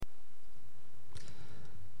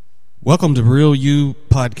Welcome to Real You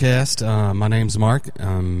Podcast. My name's Mark.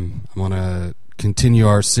 I'm going to continue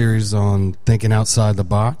our series on thinking outside the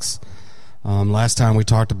box. Last time we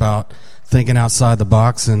talked about thinking outside the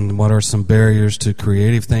box and what are some barriers to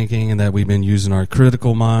creative thinking, and that we've been using our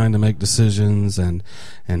critical mind to make decisions and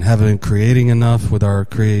haven't been creating enough with our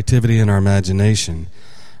creativity and our imagination.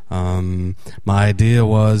 My idea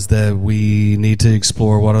was that we need to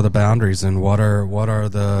explore what are the boundaries and what are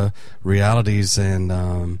the realities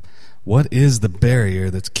and what is the barrier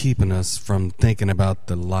that's keeping us from thinking about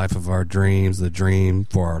the life of our dreams, the dream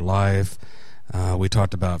for our life. We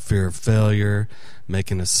talked about fear of failure,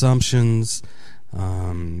 making assumptions,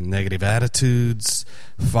 negative attitudes,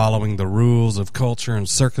 following the rules of culture and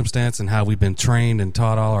circumstance, and how we've been trained and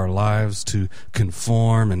taught all our lives to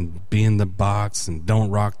conform and be in the box and don't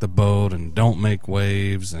rock the boat and don't make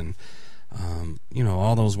waves and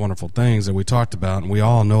all those wonderful things that we talked about and we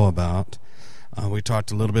all know about. We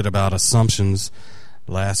talked a little bit about assumptions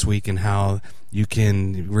last week and how you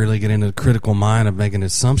can really get into the critical mind of making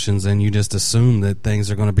assumptions, and you just assume that things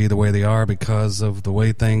are going to be the way they are because of the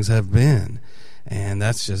way things have been. And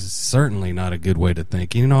that's just certainly not a good way to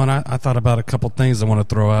think. And I thought about a couple things I want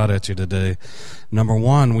to throw out at you today. Number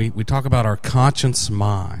one, we talk about our conscious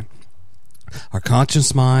mind. Our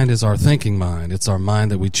conscious mind is our thinking mind. It's our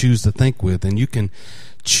mind that we choose to think with, and you can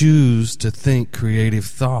choose to think creative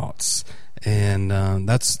thoughts. And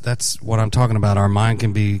that's what I'm talking about. Our mind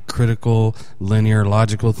can be critical, linear,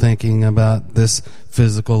 logical thinking about this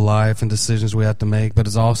physical life and decisions we have to make, but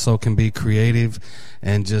it also can be creative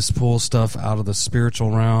and just pull stuff out of the spiritual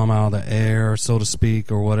realm, out of the air, so to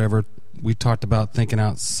speak, or whatever. We talked about thinking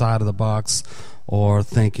outside of the box or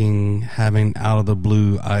having out of the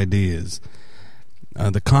blue ideas.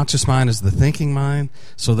 The conscious mind is the thinking mind,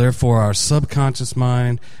 so therefore our subconscious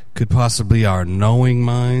mind could possibly be our knowing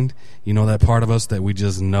mind. That part of us that we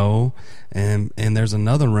just know. And there's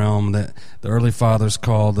another realm that the early fathers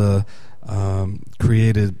called the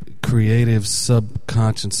creative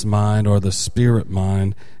subconscious mind, or the spirit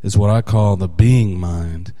mind, is what I call the being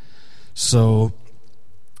mind. So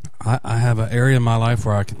I have an area in my life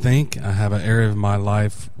where I can think, I have an area of my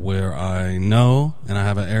life where I know, and I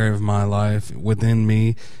have an area of my life within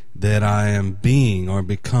me that I am being or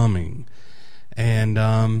becoming. And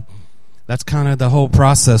that's kind of the whole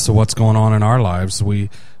process of what's going on in our lives. We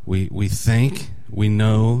think, we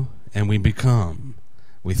know, and we become.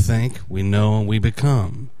 We think, we know, and we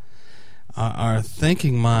become. Our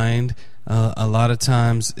thinking mind a lot of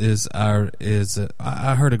times I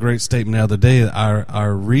heard a great statement the other day.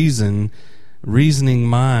 Our reasoning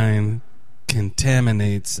mind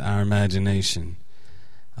contaminates our imagination.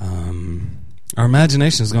 Our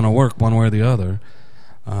imagination is going to work one way or the other.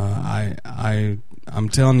 I'm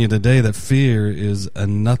telling you today that fear is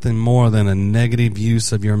nothing more than a negative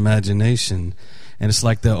use of your imagination. And it's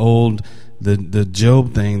like the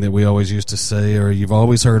Job thing that we always used to say, or you've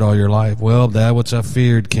always heard all your life, well, that which I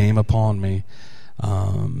feared came upon me.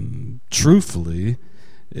 Truthfully,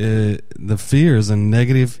 the fear is a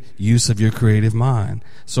negative use of your creative mind.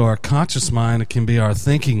 So our conscious mind can be our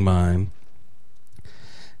thinking mind,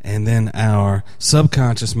 and then our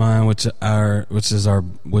subconscious mind, which is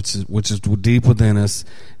deep within us,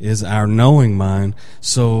 is our knowing mind.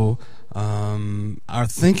 So our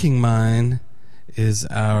thinking mind is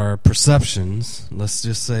our perceptions. Let's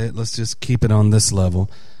just say it. Let's just keep it on this level.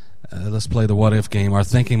 Let's play the what if game. Our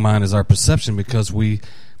thinking mind is our perception, because we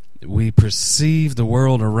perceive the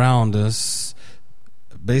world around us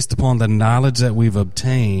based upon the knowledge that we've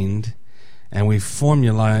obtained, and we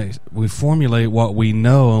formulate what we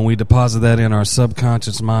know, and we deposit that in our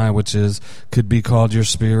subconscious mind, which could be called your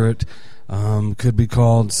spirit, could be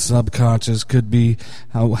called subconscious, could be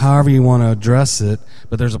however you want to address it.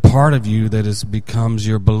 But there's a part of you that becomes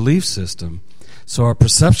your belief system. So our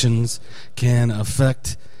perceptions can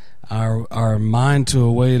affect our mind to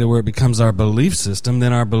a way to where it becomes our belief system.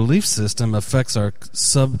 Then our belief system affects our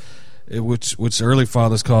which early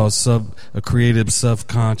fathers call a creative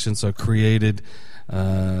subconscious, or created.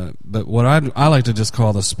 But what I like to just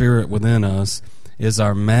call the spirit within us is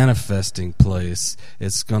our manifesting place.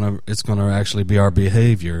 It's gonna actually be our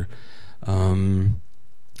behavior. And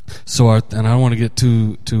I don't want to get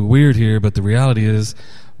too weird here, but the reality is,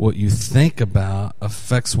 what you think about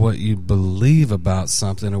affects what you believe about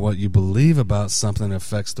something, or what you believe about something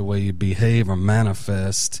affects the way you behave or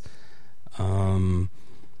manifest.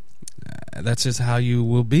 That's just how you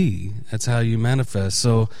will be. That's how you manifest.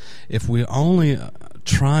 So if we're only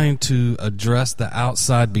trying to address the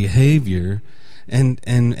outside behavior and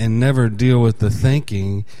never deal with the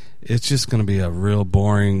thinking, it's just going to be a real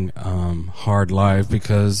boring, hard life,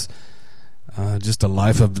 because just a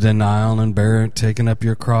life of denial and taking up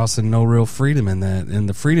your cross, and no real freedom in that. And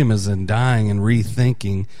the freedom is in dying and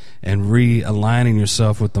rethinking and realigning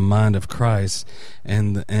yourself with the mind of Christ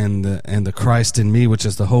and the Christ in me, which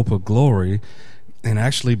is the hope of glory, and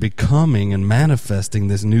actually becoming and manifesting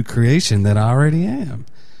this new creation that I already am.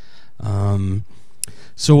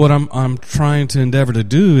 So what I'm trying to endeavor to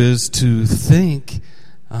do is to think,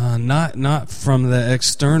 not from the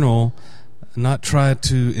external, not try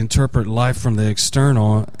to interpret life from the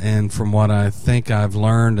external and from what I think I've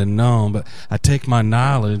learned and known, but I take my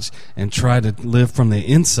knowledge and try to live from the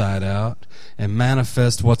inside out and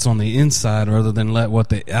manifest what's on the inside rather than let what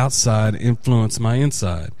the outside influence my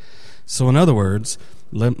inside. So in other words,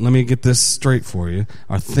 let me get this straight for you.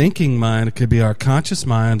 Our thinking mind could be our conscious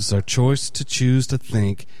mind. It's our choice to choose to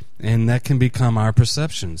think, and that can become our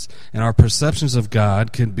perceptions. And our perceptions of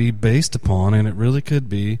God could be based upon, and it really could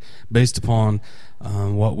be based upon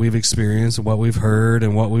what we've experienced, what we've heard,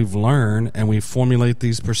 and what we've learned, and we formulate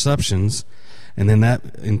these perceptions, and then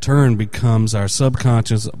that in turn becomes our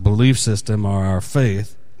subconscious belief system or our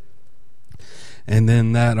faith, and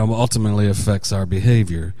then that ultimately affects our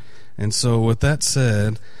behavior. And so with that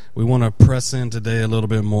said, we want to press in today a little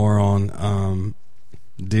bit more on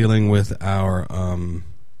dealing with our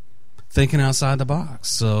thinking outside the box.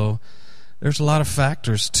 So there's a lot of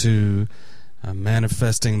factors to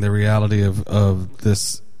manifesting the reality of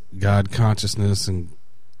this God consciousness and,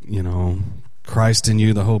 Christ in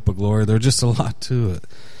you, the hope of glory. There's just a lot to it.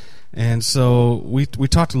 And so we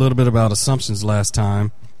talked a little bit about assumptions last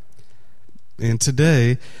time. And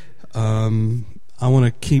today, I want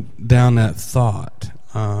to keep down that thought.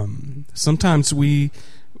 Sometimes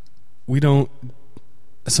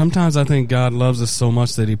Sometimes I think God loves us so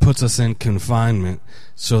much that He puts us in confinement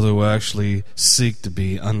so that we'll actually seek to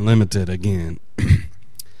be unlimited again.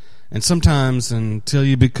 And sometimes until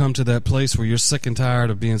you become to that place where you're sick and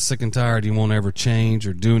tired of being sick and tired, you won't ever change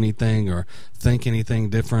or do anything or think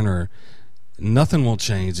anything different, or nothing will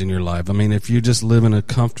change in your life. I mean, if you're just living a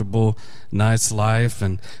comfortable, nice life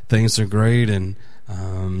and things are great and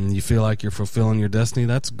you feel like you're fulfilling your destiny,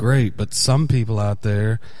 that's great. But some people out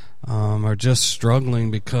there are just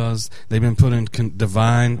struggling because they've been put in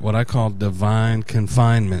what I call divine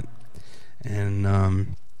confinement.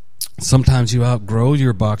 And sometimes you outgrow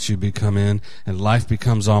your box you become in, and life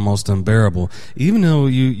becomes almost unbearable. Even though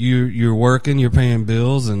you're working, you're paying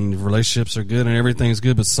bills, and relationships are good and everything's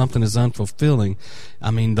good, but something is unfulfilling.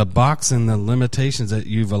 I mean, the box and the limitations that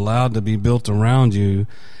you've allowed to be built around you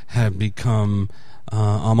have become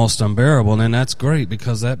almost unbearable, and that's great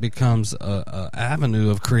because that becomes a avenue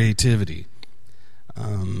of creativity.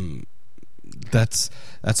 That's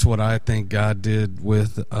what I think God did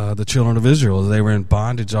with the children of Israel. They were in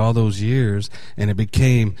bondage all those years, and it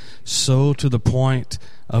became so to the point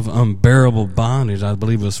of unbearable bondage. I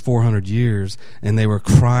believe it was 400 years, and they were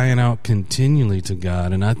crying out continually to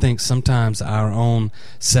God. And I think sometimes our own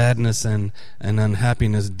sadness and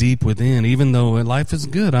unhappiness deep within, even though life is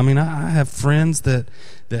good. I mean, I have friends that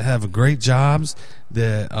have great jobs,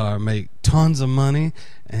 that make tons of money,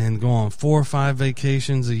 and go on 4 or 5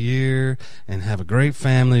 vacations a year, and have a great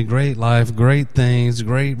family, great life, great things,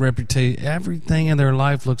 great reputation. Everything in their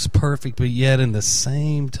life looks perfect, but yet in the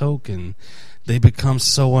same token, they become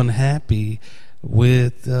so unhappy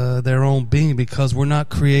with their own being, because we're not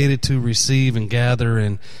created to receive and gather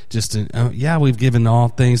and just we've given all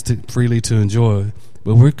things freely to enjoy,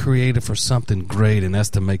 but we're created for something great, and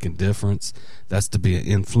that's to make a difference. That's to be an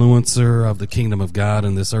influencer of the kingdom of God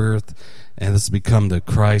in this earth, and it's become the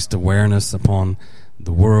Christ awareness upon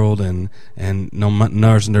the world. And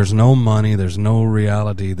there's no money, there's no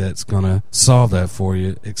reality that's going to solve that for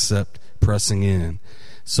you except pressing in.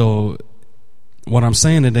 So what I'm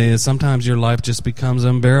saying today is sometimes your life just becomes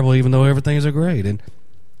unbearable even though everythings are great. And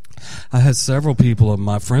I had several people,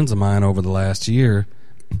 my friends of mine over the last year,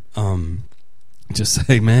 just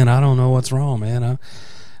say, man, I don't know what's wrong, man.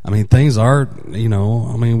 I mean, things are,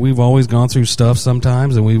 we've always gone through stuff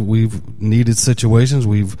sometimes, and we've needed situations.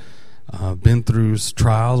 We've been through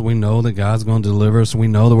trials. We know that God's going to deliver us. We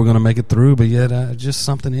know that we're going to make it through, but yet just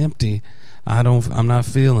something empty. I'm not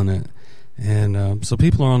feeling it. And so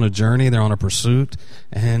people are on a journey, they're on a pursuit,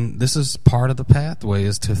 and this is part of the pathway,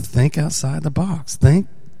 is to think outside the box. Think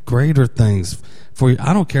greater things for you.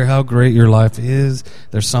 I don't care how great your life is,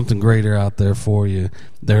 there's something greater out there for you.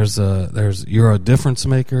 You're a difference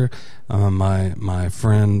maker. My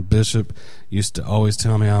friend Bishop used to always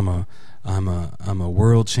tell me I'm a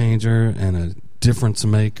world changer and a difference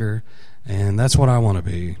maker, and that's what I want to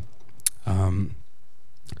be.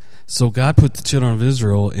 So God put the children of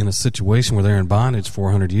Israel in a situation where they're in bondage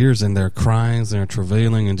 400 years, and their crying, their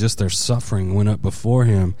travailing, and just their suffering went up before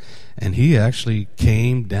him. And he actually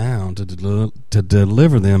came down to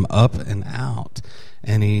deliver them up and out.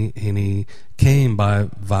 And he came by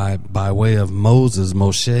way of Moses,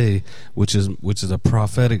 Moshe, which is a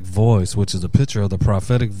prophetic voice, which is a picture of the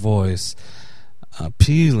prophetic voice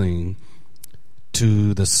appealing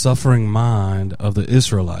to the suffering mind of the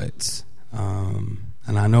Israelites.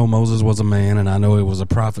 And I know Moses was a man, and I know he was a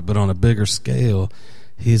prophet, but on a bigger scale,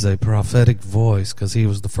 he's a prophetic voice because he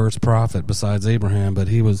was the first prophet besides Abraham, but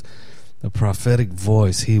he was a prophetic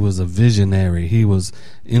voice. He was a visionary. He was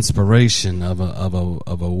inspiration of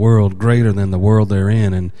a world greater than the world they're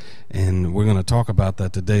in, and we're going to talk about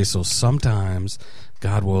that today. So sometimes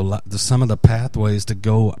God will, some of the pathways to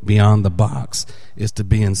go beyond the box is to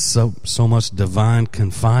be in so much divine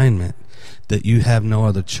confinement that you have no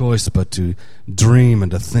other choice but to dream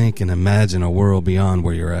and to think and imagine a world beyond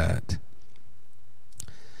where you're at.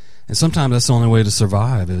 And sometimes that's the only way to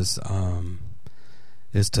survive is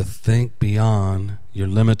to think beyond your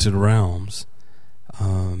limited realms.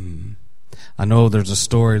 I know there's a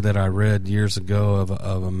story that I read years ago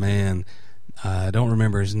of a man. I don't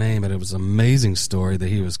remember his name, but it was an amazing story that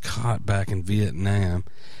he was caught back in Vietnam,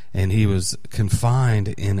 and he was confined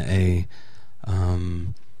in a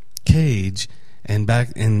cage, and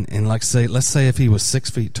back in let's say if he was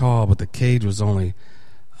 6 feet tall, but the cage was only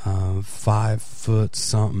 5 foot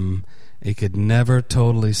something. He could never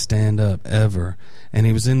totally stand up ever, and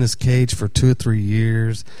he was in this cage for 2 or 3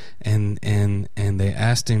 years. And they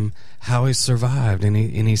asked him how he survived, and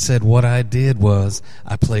he said, "What I did was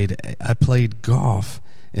I played golf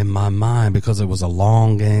in my mind because it was a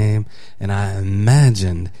long game, and I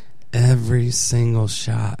imagined every single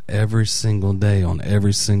shot, every single day on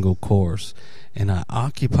every single course, and I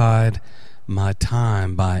occupied my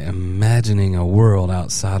time by imagining a world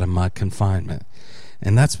outside of my confinement."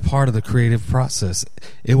 And that's part of the creative process.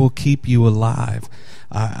 It will keep you alive.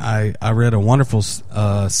 I read a wonderful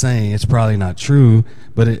saying. It's probably not true,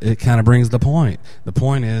 but it kind of brings the point. The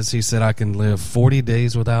point is, he said, I can live 40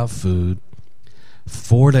 days without food,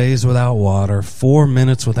 4 days without water, 4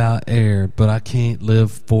 minutes without air, but I can't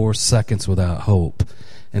live 4 seconds without hope.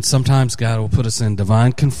 And sometimes God will put us in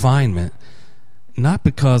divine confinement, not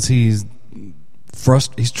because He's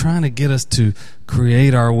trying to get us to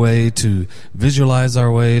create our way, to visualize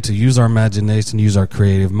our way, to use our imagination, use our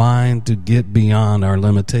creative mind to get beyond our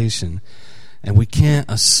limitation. And we can't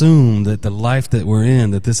assume that the life that we're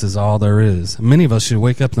in, that this is all there is. Many of us should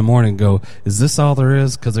wake up in the morning and go, is this all there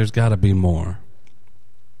is? Because there's got to be more.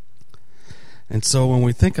 And so when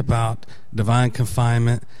we think about divine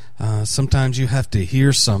confinement, sometimes you have to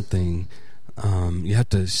hear something.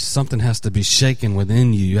 Something has to be shaken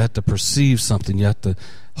within you. You have to perceive something. You have to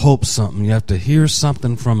hope something. You have to hear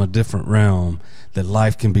something from a different realm that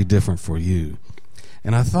life can be different for you.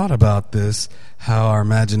 And I thought about this, how our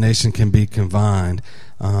imagination can be confined.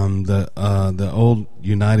 The old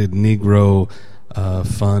United Negro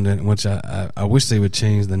Fund, in which I wish they would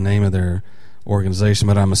change the name of their organization,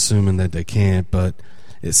 but I'm assuming that they can't. But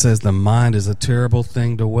it says the mind is a terrible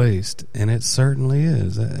thing to waste, and it certainly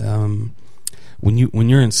is. When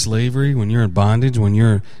you're in slavery, when you're in bondage, when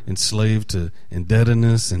you're enslaved to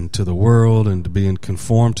indebtedness and to the world and to being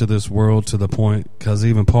conformed to this world to the point, because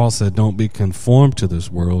even Paul said, don't be conformed to this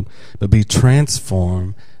world, but be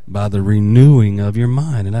transformed by the renewing of your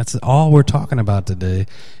mind. And that's all we're talking about today,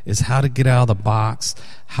 is how to get out of the box,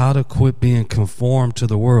 how to quit being conformed to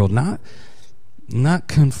the world. Not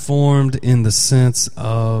conformed in the sense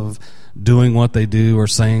of doing what they do or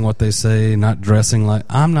saying what they say, not dressing like.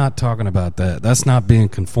 I'm not talking about that. That's not being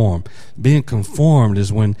conformed. Being conformed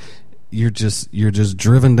is when you're just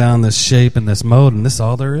driven down this shape and this mode, and this is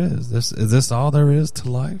all there is. Is this all there is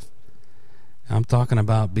to life? I'm talking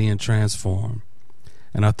about being transformed.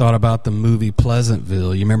 And I thought about the movie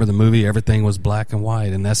Pleasantville. You remember the movie? Everything was black and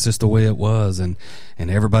white, and that's just the way it was. And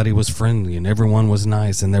everybody was friendly, and everyone was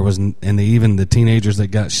nice. And even the teenagers that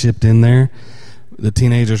got shipped in there, the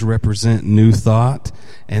teenagers represent new thought,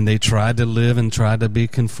 and they tried to live and tried to be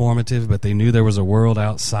conformative, but they knew there was a world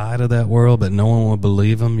outside of that world, but no one would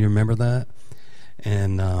believe them. You remember that?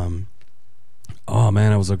 And oh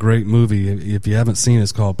man, it was a great movie. If you haven't seen it,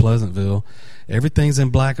 it's called Pleasantville. Everything's in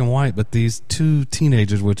black and white, but these two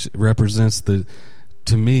teenagers, which represents to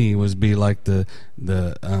me, was be like the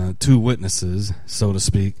two witnesses, so to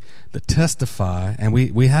speak, that testify. And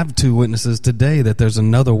we have two witnesses today that there's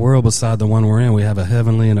another world beside the one we're in. We have a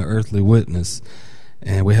heavenly and an earthly witness,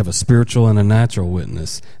 and we have a spiritual and a natural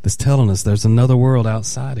witness that's telling us there's another world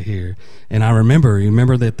outside of here. And I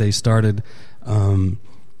remember that they started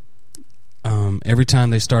every time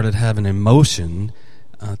they started having emotion,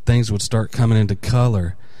 things would start coming into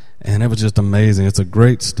color, and it was just amazing. It's a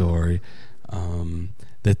great story.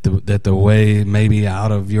 That the way maybe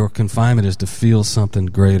out of your confinement is to feel something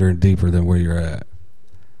greater and deeper than where you're at.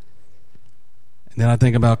 And then I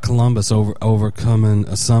think about Columbus overcoming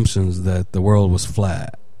assumptions that the world was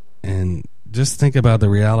flat, and just think about the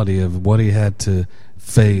reality of what he had to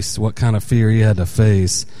face, what kind of fear he had to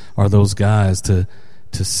face, or those guys to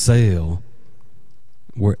sail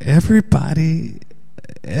where everybody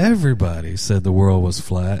said the world was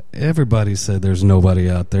flat. Everybody said there's nobody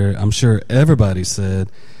out there. I'm sure everybody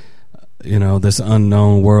said, this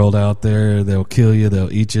unknown world out there, they'll kill you,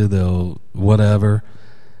 they'll eat you, they'll whatever.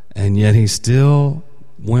 And yet he still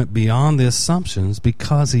went beyond the assumptions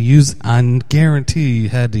because I guarantee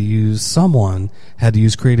someone had to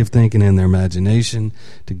use creative thinking and their imagination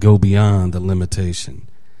to go beyond the limitation.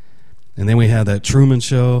 And then we had that Truman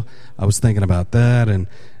Show. I was thinking about that, and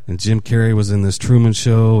Jim Carrey was in this Truman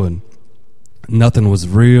Show, and nothing was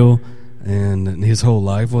real, and his whole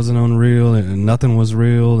life wasn't unreal, and nothing was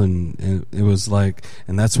real, and it was like,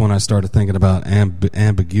 and that's when I started thinking about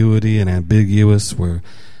ambiguity and ambiguous, where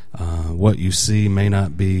what you see may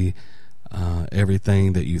not be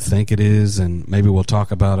everything that you think it is, and maybe we'll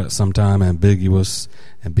talk about it sometime. Ambiguous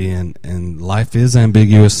and life is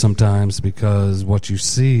ambiguous sometimes because what you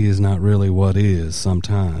see is not really what is.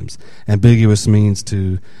 Sometimes ambiguous means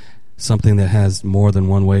to something that has more than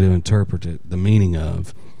one way to interpret it, the meaning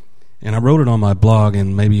of. And I wrote it on my blog,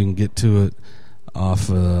 and maybe you can get to it off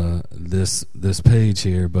this page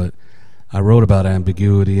here. But I wrote about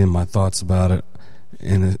ambiguity and my thoughts about it,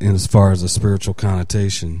 in as far as a spiritual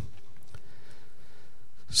connotation.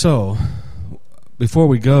 So, before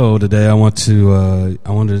we go today, I want you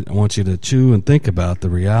to chew and think about the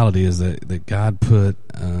reality is that God put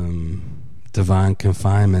divine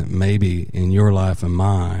confinement maybe in your life and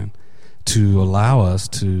mine to allow us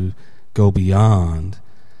to go beyond,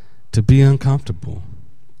 to be uncomfortable.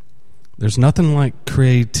 There's nothing like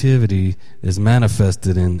creativity is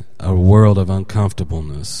manifested in a world of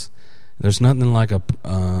uncomfortableness. There's nothing like a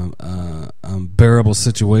bearable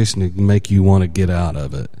situation to make you want to get out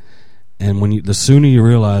of it. And the sooner you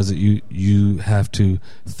realize that you have to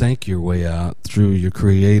think your way out through your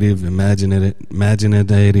creative,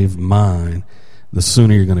 imaginative mind, the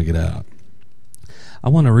sooner you're going to get out. I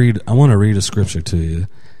want to read a scripture to you,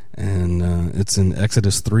 and it's in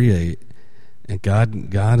Exodus 3:8. And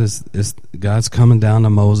God's coming down to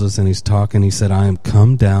Moses, and he's talking. He said, "I am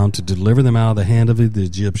come down to deliver them out of the hand of the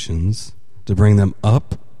Egyptians, to bring them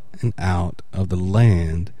up and out of the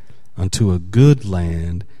land unto a good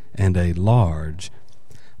land and a large,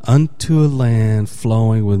 unto a land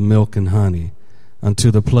flowing with milk and honey, unto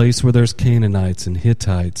the place where there's Canaanites and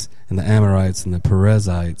Hittites and the Amorites and the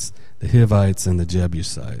Perizzites, the Hivites and the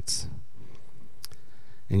Jebusites."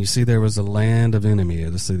 And you see there was a land of enemy.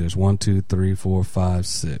 Let's see, there's 1, 2, 3, 4, 5,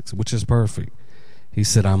 6, which is perfect. He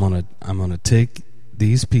said, I'm gonna take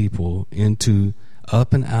these people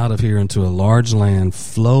up and out of here into a large land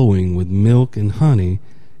flowing with milk and honey,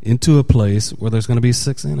 into a place where there's going to be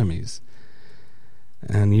 6 enemies.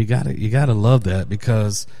 And you gotta love that,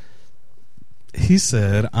 because he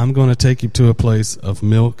said, I'm going to take you to a place of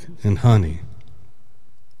milk and honey.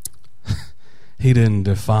 He didn't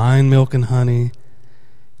define milk and honey.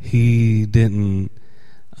 He didn't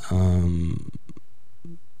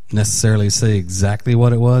necessarily say exactly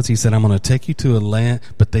what it was. He said, I'm going to take you to a land,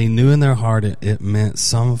 but they knew in their heart it meant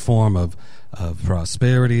some form of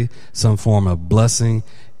prosperity, some form of blessing,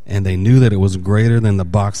 and they knew that it was greater than the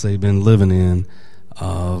box they'd been living in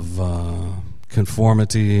of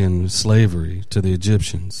conformity and slavery to the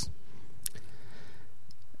Egyptians.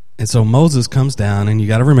 And so Moses comes down, and you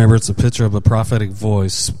got to remember it's a picture of a prophetic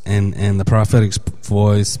voice, and the prophetic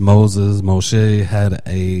voice, Moshe had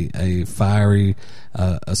a fiery,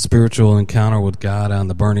 a spiritual encounter with God on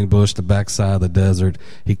the burning bush, the backside of the desert.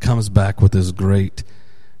 He comes back with this great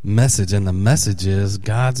message, and the message is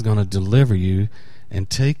God's going to deliver you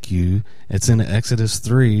and take you. It's in Exodus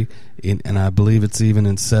 3, and I believe it's even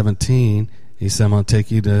in 17. He said, I'm going to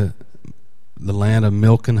take you to the land of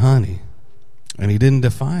milk and honey. And he didn't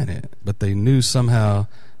define it, but they knew somehow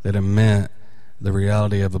that it meant the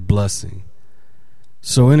reality of a blessing.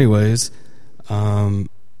 So anyways,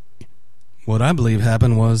 what I believe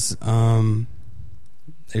happened was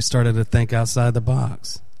they started to think outside the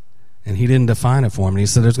box. And he didn't define it for them. He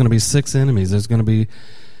said there's going to be 6 enemies. There's going to be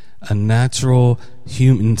a natural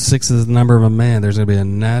human, 6 is the number of a man. There's going to be a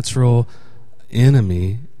natural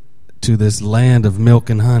enemy to this land of milk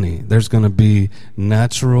and honey. There's going to be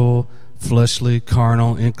natural fleshly,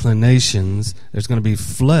 carnal inclinations. There's going to be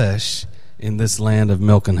flesh in this land of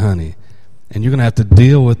milk and honey. And you're going to have to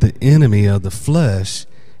deal with the enemy of the flesh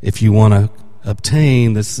if you want to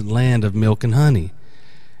obtain this land of milk and honey.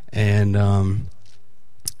 And,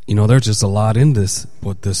 there's just a lot in this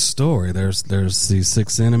story. There's these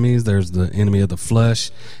 6 enemies. There's the enemy of the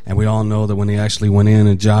flesh. And we all know that when they actually went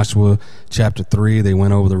in Joshua chapter 3, they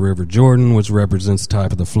went over the river Jordan, which represents the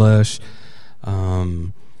type of the flesh.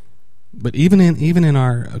 But even in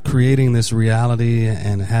our creating this reality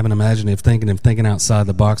and having imaginative thinking and thinking outside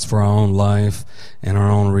the box for our own life and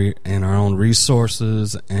our own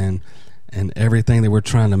resources and everything that we're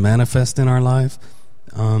trying to manifest in our life,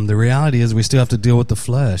 the reality is we still have to deal with the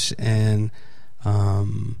flesh, and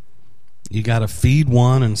you got to feed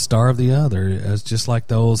one and starve the other. It's just like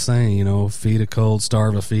the old saying, feed a cold,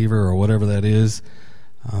 starve a fever, or whatever that is.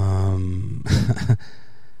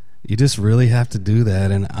 You just really have to do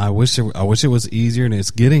that, and I wish it was easier, and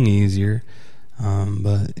it's getting easier.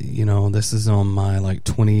 But this is on my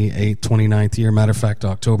 28th, 29th year. Matter of fact,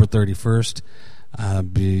 October 31st, I'll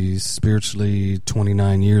be spiritually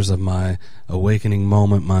 29 years of my awakening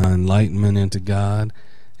moment, my enlightenment into God,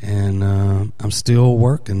 and I'm still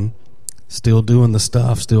working, still doing the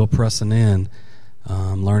stuff, still pressing in,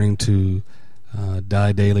 learning to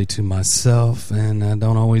die daily to myself, and I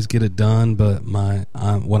don't always get it done, but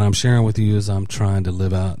what I'm sharing with you is I'm trying to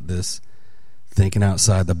live out this thinking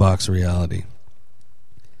outside the box reality.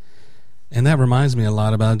 And that reminds me a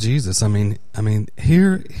lot about Jesus. Let's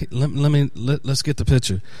get the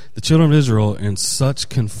picture. The children of Israel in such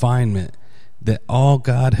confinement that all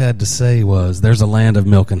God had to say was, there's a land of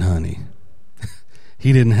milk and honey.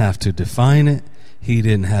 He didn't have to define it. He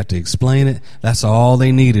didn't have to explain it. That's all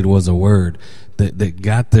they needed was a word that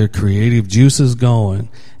got their creative juices going.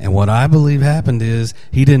 And what I believe happened is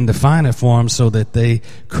he didn't define it for them so that they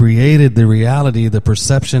created the reality, the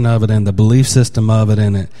perception of it, and the belief system of it,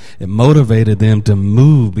 and it motivated them to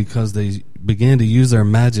move because they began to use their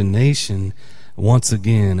imagination once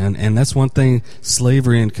again. And that's one thing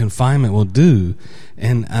slavery and confinement will do.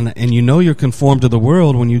 And you're conformed to the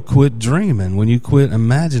world when you quit dreaming, when you quit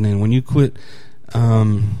imagining, when you quit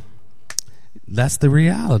that's the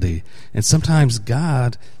reality. And sometimes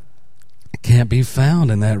God can't be found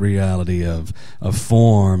in that reality of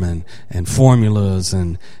form and formulas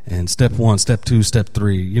and step 1, step 2, step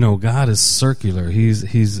 3. God is circular.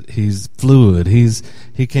 He's fluid.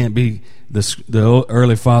 He can't be. The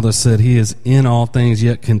early father said he is in all things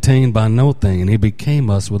yet contained by no thing, and he became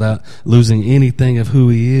us without losing anything of who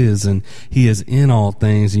he is, and he is in all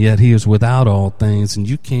things yet he is without all things, and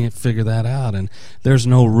you can't figure that out, and there's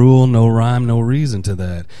no rule, no rhyme, no reason to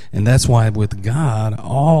that. And that's why with God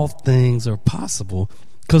all things are possible,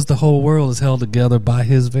 because the whole world is held together by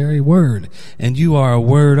his very word, and you are a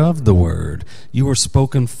word of the word. You are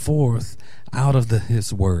spoken forth out of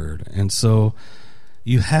his word. And so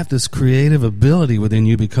you have this creative ability within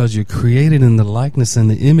you because you're created in the likeness and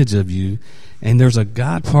the image of you, and there's a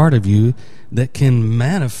God part of you that can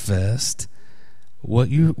manifest what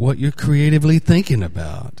you're creatively thinking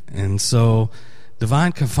about. And so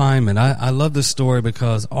divine confinement, I love this story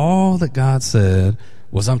because all that God said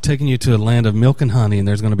was, I'm taking you to a land of milk and honey, and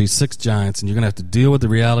there's going to be 6 giants, and you're going to have to deal with the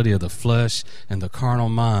reality of the flesh and the carnal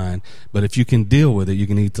mind, but if you can deal with it, you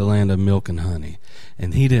can eat the land of milk and honey.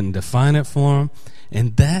 And he didn't define it for him.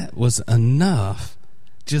 And that was enough.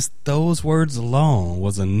 Just those words alone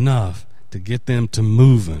was enough to get them to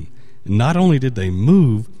moving. And not only did they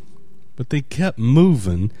move, but they kept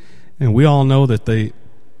moving. And we all know that they,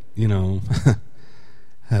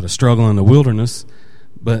 had a struggle in the wilderness,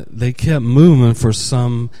 but they kept moving for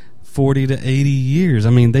some 40 to 80 years.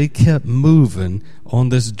 They kept moving on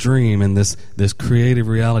this dream and this creative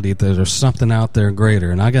reality that there's something out there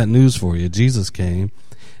greater. And I got news for you. Jesus came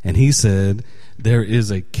and he said, there is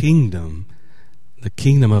a kingdom. The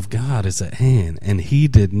kingdom of God is at hand. And he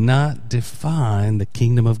did not define the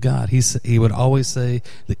kingdom of God. He would always say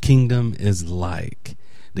the kingdom is like.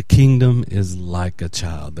 The kingdom is like a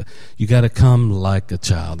child. You got to come like a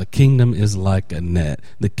child. The kingdom is like a net.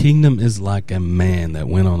 The kingdom is like a man that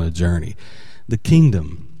went on a journey. The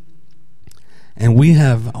kingdom. And we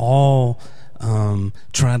have all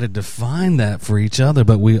try to define that for each other,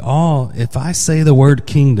 but if I say the word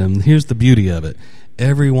kingdom, here's the beauty of it.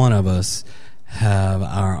 Every one of us have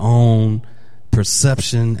our own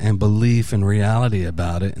perception and belief and reality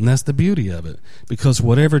about it, and that's the beauty of it. Because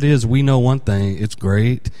whatever it is, we know one thing: it's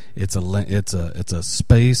great. It's a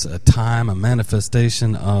space, a time, a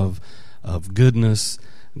manifestation of goodness,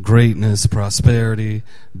 greatness, prosperity,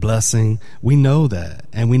 blessing. We know that,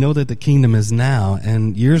 and we know that the kingdom is now.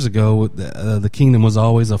 And years ago, the kingdom was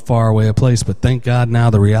always a far away place, but thank God now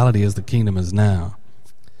the reality is the kingdom is now.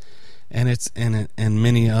 and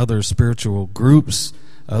many other spiritual groups,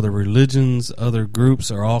 other religions, other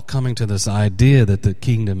groups are all coming to this idea that the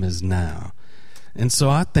kingdom is now. And so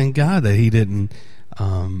I thank God that he didn't,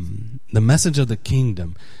 the message of the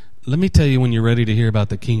kingdom. Let me tell you, when you're ready to hear about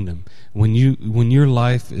the kingdom, when your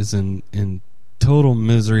life is in total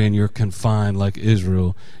misery and you're confined like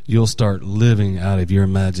Israel, you'll start living out of your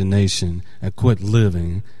imagination and quit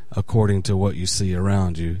living according to what you see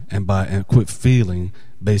around you, and quit feeling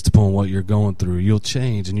based upon what you're going through. You'll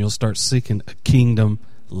change and you'll start seeking a kingdom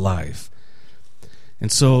life.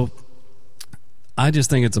 And so I just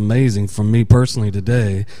think it's amazing for me personally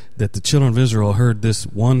today that the children of Israel heard this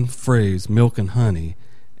one phrase, milk and honey,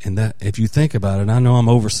 and that, if you think about it, I know I'm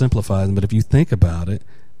oversimplifying, but if you think about it,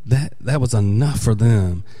 that was enough for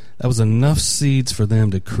them. That was enough seeds for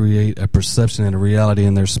them to create a perception and a reality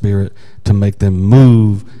in their spirit to make them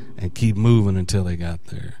move and keep moving until they got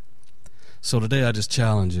there. So today I just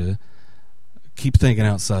challenge you, keep thinking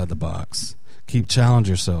outside the box. Keep challenge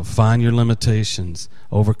yourself. Find your limitations.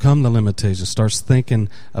 Overcome the limitations. Start thinking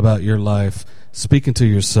about your life, speaking to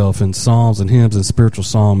yourself in psalms and hymns and spiritual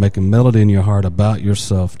song, making melody in your heart about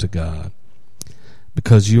yourself to God.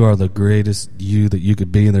 Because you are the greatest you that you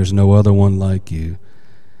could be, and there's no other one like you.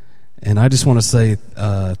 And I just want to say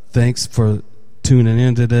thanks for tuning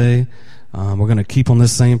in today. We're going to keep on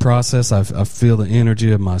this same process. I feel the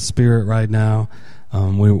energy of my spirit right now.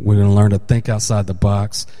 We're going to learn to think outside the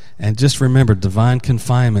box. And just remember, divine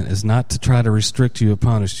confinement is not to try to restrict you or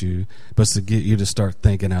punish you, but to get you to start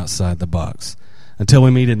thinking outside the box. Until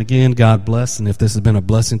we meet again, God bless. And if this has been a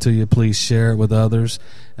blessing to you, please share it with others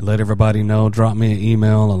and let everybody know. Drop me an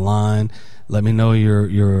email, a line. Let me know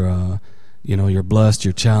you're blessed,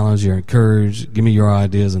 you're challenged, you're encouraged. Give me your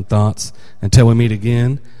ideas and thoughts. Until we meet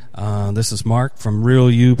again, this is Mark from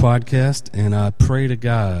Real You Podcast, and I pray to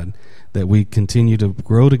God that we continue to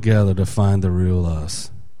grow together to find the real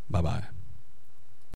us. Bye-bye.